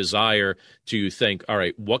compassion, a desire to think, all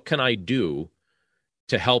right, what can I do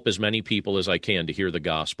to help as many people as I can to hear the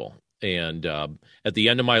gospel. And at the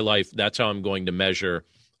end of my life, that's how I'm going to measure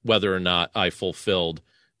whether or not I fulfilled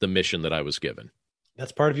the mission that I was given.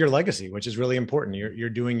 That's part of your legacy, which is really important. You're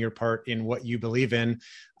doing your part in what you believe in.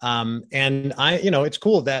 And it's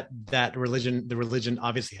cool that the religion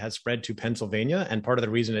obviously has spread to Pennsylvania. And part of the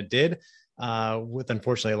reason it did, with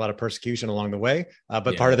unfortunately a lot of persecution along the way.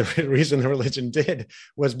 But part of the reason the religion did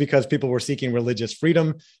was because people were seeking religious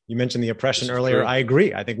freedom. You mentioned the oppression earlier. True. I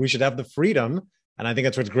agree. I think we should have the freedom. And I think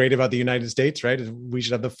that's what's great about the United States, right? Is we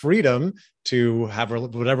should have the freedom to have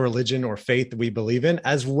whatever religion or faith we believe in,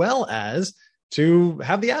 as well as to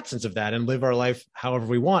have the absence of that and live our life however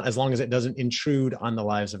we want, as long as it doesn't intrude on the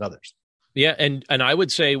lives of others. Yeah, and I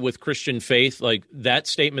would say with Christian faith, like that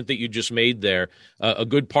statement that you just made there, a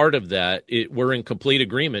good part of that, we're in complete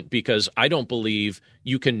agreement, because I don't believe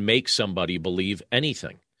you can make somebody believe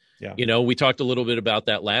anything. Yeah. You know, we talked a little bit about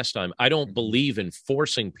that last time. I don't believe in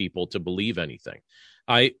forcing people to believe anything.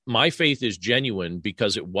 My faith is genuine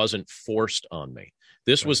because it wasn't forced on me.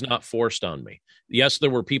 This was not forced on me. Yes, there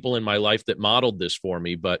were people in my life that modeled this for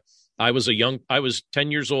me, but I was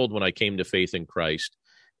 10 years old when I came to faith in Christ.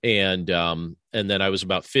 And then I was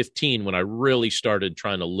about 15 when I really started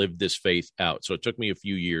trying to live this faith out. So it took me a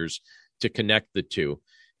few years to connect the two.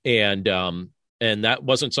 And that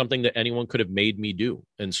wasn't something that anyone could have made me do.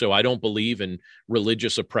 And so I don't believe in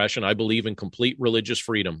religious oppression. I believe in complete religious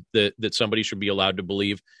freedom, that somebody should be allowed to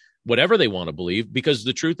believe whatever they want to believe, because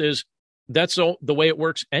the truth is, that's the way it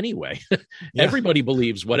works anyway. Yeah. Everybody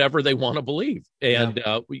believes whatever they want to believe. And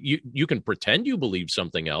you can pretend you believe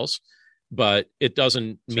something else, but it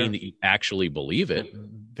doesn't mean that you actually believe it.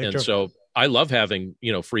 Victor. And so I love having,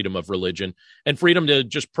 freedom of religion and freedom to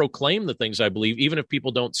just proclaim the things I believe, even if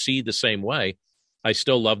people don't see the same way. I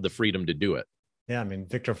still love the freedom to do it. Yeah, I mean,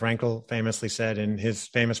 Viktor Frankl famously said in his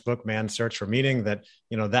famous book, Man's Search for Meaning, that,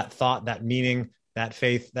 that thought, that meaning, that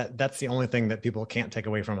faith, that's the only thing that people can't take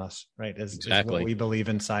away from us, right? Is what we believe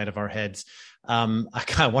inside of our heads. I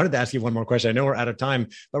kind of wanted to ask you one more question. I know we're out of time,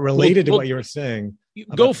 but related to what you were saying.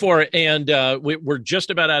 Go for it. And we're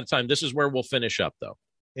just about out of time. This is where we'll finish up, though.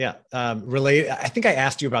 Yeah. I think I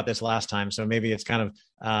asked you about this last time, so maybe it's kind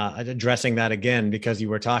of addressing that again, because you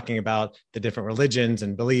were talking about the different religions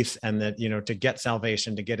and beliefs, and that, to get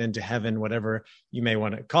salvation, to get into heaven, whatever you may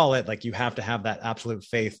want to call it, like you have to have that absolute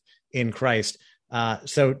faith in Christ.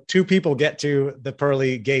 So two people get to the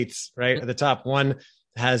pearly gates, right at the top. One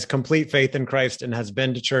has complete faith in Christ and has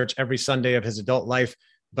been to church every Sunday of his adult life,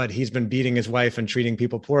 but he's been beating his wife and treating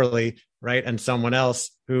people poorly, right? And someone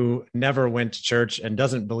else who never went to church and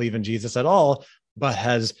doesn't believe in Jesus at all, but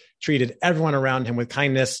has treated everyone around him with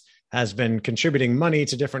kindness, has been contributing money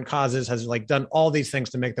to different causes, has done all these things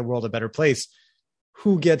to make the world a better place.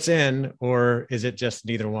 Who gets in, or is it just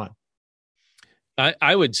neither one?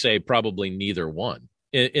 I would say probably neither one,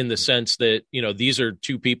 in the sense that, these are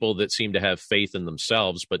two people that seem to have faith in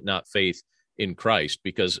themselves, but not faith in Christ,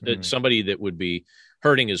 because somebody that would be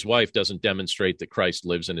hurting his wife doesn't demonstrate that Christ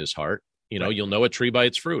lives in his heart. Right. You'll know a tree by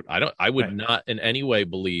its fruit. I would not in any way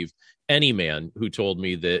believe any man who told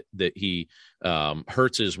me that he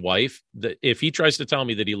hurts his wife, that if he tries to tell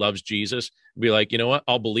me that he loves Jesus, I'd be like, you know what?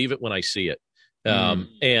 I'll believe it when I see it. And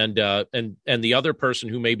the other person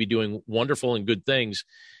who may be doing wonderful and good things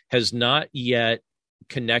has not yet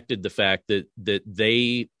connected the fact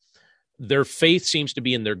that their faith seems to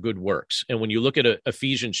be in their good works. And when you look at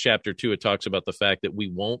Ephesians chapter 2, it talks about the fact that we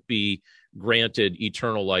won't be granted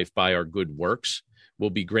eternal life by our good works.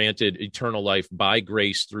 We'll be granted eternal life by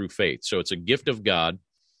grace through faith. So it's a gift of God.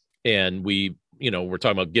 And we're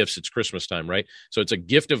talking about gifts. It's Christmas time, right? So it's a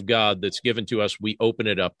gift of God that's given to us. We open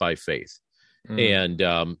it up by faith. And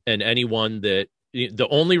anyone that the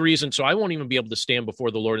only reason, so I won't even be able to stand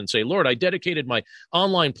before the Lord and say, Lord, I dedicated my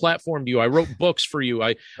online platform to you. I wrote books for you.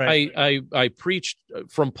 I preached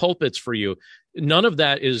from pulpits for you. None of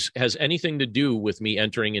that has anything to do with me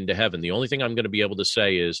entering into heaven. The only thing I'm going to be able to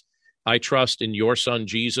say is, I trust in your son,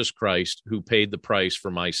 Jesus Christ, who paid the price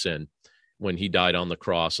for my sin when he died on the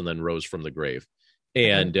cross and then rose from the grave.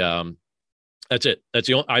 And, that's it. That's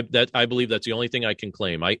the only, I believe that's the only thing I can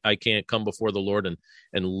claim. I can't come before the Lord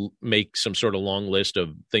and make some sort of long list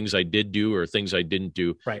of things I did do or things I didn't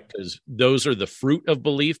do. Right. Because those are the fruit of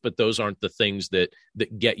belief, but those aren't the things that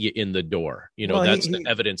get you in the door. That's the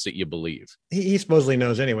evidence that you believe. He supposedly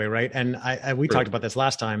knows anyway, right? And we talked about this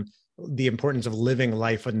last time, the importance of living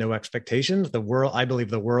life with no expectations. I believe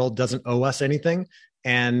the world doesn't owe us anything.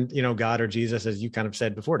 And, God or Jesus, as you kind of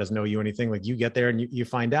said before, doesn't owe you anything. Like you get there and you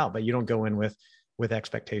find out, but you don't go in with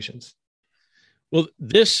expectations. Well,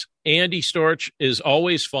 this Andy Storch is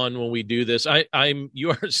always fun when we do this.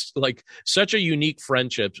 You are like such a unique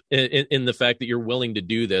friendship in the fact that you're willing to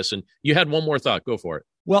do this. And you had one more thought. Go for it.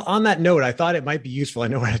 Well, on that note, I thought it might be useful. I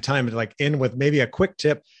know we're out of time, to like end with maybe a quick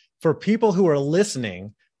tip for people who are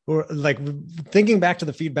listening, who are like thinking back to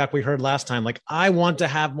the feedback we heard last time. Like, I want to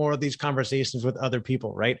have more of these conversations with other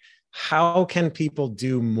people, right? How can people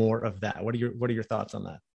do more of that? What are your thoughts on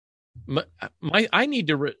that?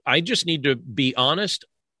 I just need to be honest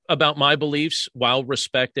about my beliefs while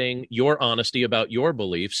respecting your honesty about your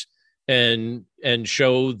beliefs, and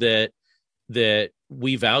show that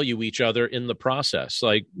we value each other in the process.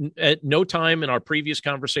 Like, at no time in our previous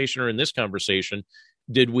conversation or in this conversation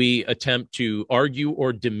did we attempt to argue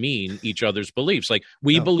or demean each other's beliefs. Like,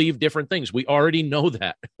 we believe different things. We already know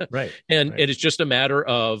that. Right. And it's just a matter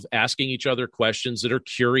of asking each other questions that are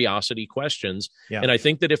curiosity questions. Yeah. And I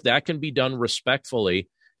think that if that can be done respectfully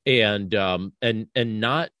and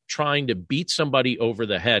not trying to beat somebody over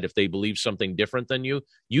the head if they believe something different than you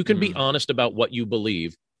can be honest about what you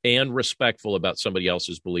believe and respectful about somebody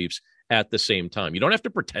else's beliefs at the same time. You don't have to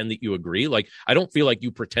pretend that you agree. Like, I don't feel like you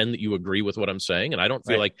pretend that you agree with what I'm saying. And I don't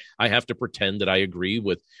feel like I have to pretend that I agree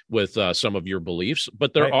with some of your beliefs,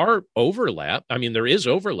 but there are overlap. I mean, there is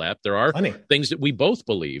overlap. There are things that we both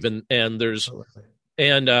believe, and there's,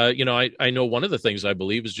 and I know one of the things I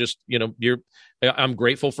believe is just, I'm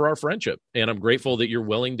grateful for our friendship, and I'm grateful that you're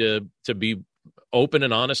willing to be open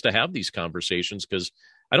and honest to have these conversations, because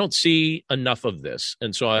I don't see enough of this.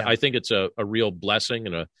 And so I think it's a real blessing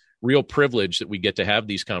and a real privilege that we get to have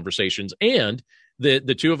these conversations. And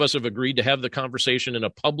the two of us have agreed to have the conversation in a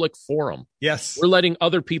public forum. Yes. We're letting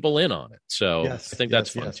other people in on it. So I think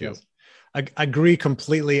that's fun too. Yes. I agree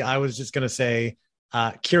completely. I was just going to say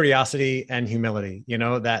curiosity and humility,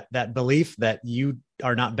 that belief that you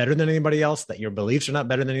are not better than anybody else, that your beliefs are not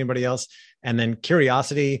better than anybody else. And then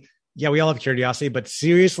curiosity. Yeah, we all have curiosity, but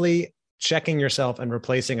seriously checking yourself and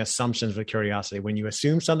replacing assumptions with curiosity. When you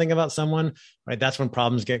assume something about someone, right, that's when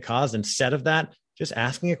problems get caused. Instead of that, just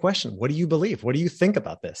asking a question. What do you believe? What do you think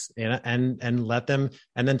about this? And let them,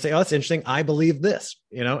 and then say, oh, that's interesting. I believe this,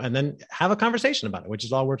 and then have a conversation about it, which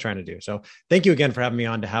is all we're trying to do. So thank you again for having me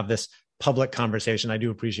on to have this public conversation. I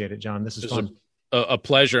do appreciate it, John. This is fun. A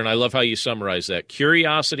pleasure. And I love how you summarize that.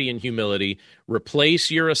 Curiosity and humility.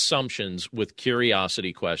 Replace your assumptions with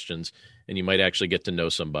curiosity questions, and you might actually get to know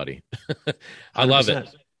somebody. I love 100%.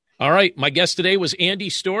 It. All right. My guest today was Andy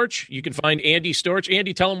Storch. You can find Andy Storch.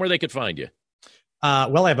 Andy, tell them where they could find you.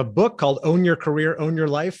 Well, I have a book called Own Your Career, Own Your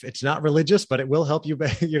Life. It's not religious, but it will help you,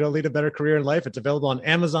 lead a better career in life. It's available on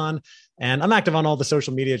Amazon, and I'm active on all the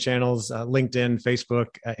social media channels, LinkedIn,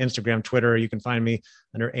 Facebook, Instagram, Twitter. You can find me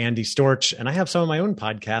under Andy Storch. And I have some of my own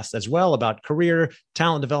podcasts as well about career,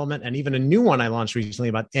 talent development, and even a new one I launched recently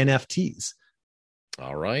about NFTs.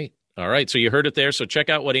 All right. So you heard it there. So check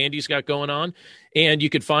out what Andy's got going on. And you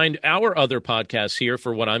could find our other podcasts here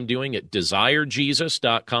for what I'm doing at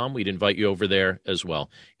desirejesus.com. We'd invite you over there as well.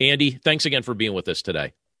 Andy, thanks again for being with us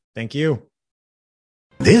today. Thank you.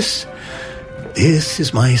 This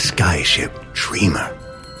is my skyship, Dreamer.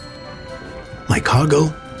 My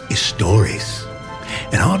cargo is stories,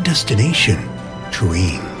 and our destination,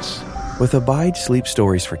 dreams. With Abide Sleep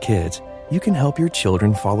Stories for Kids, you can help your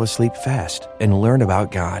children fall asleep fast and learn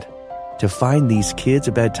about God. To find these kids'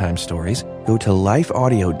 bedtime stories, go to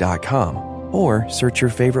lifeaudio.com or search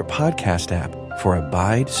your favorite podcast app for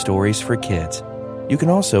Abide Stories for Kids. You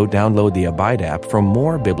can also download the Abide app for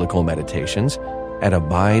more biblical meditations at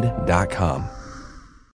abide.com.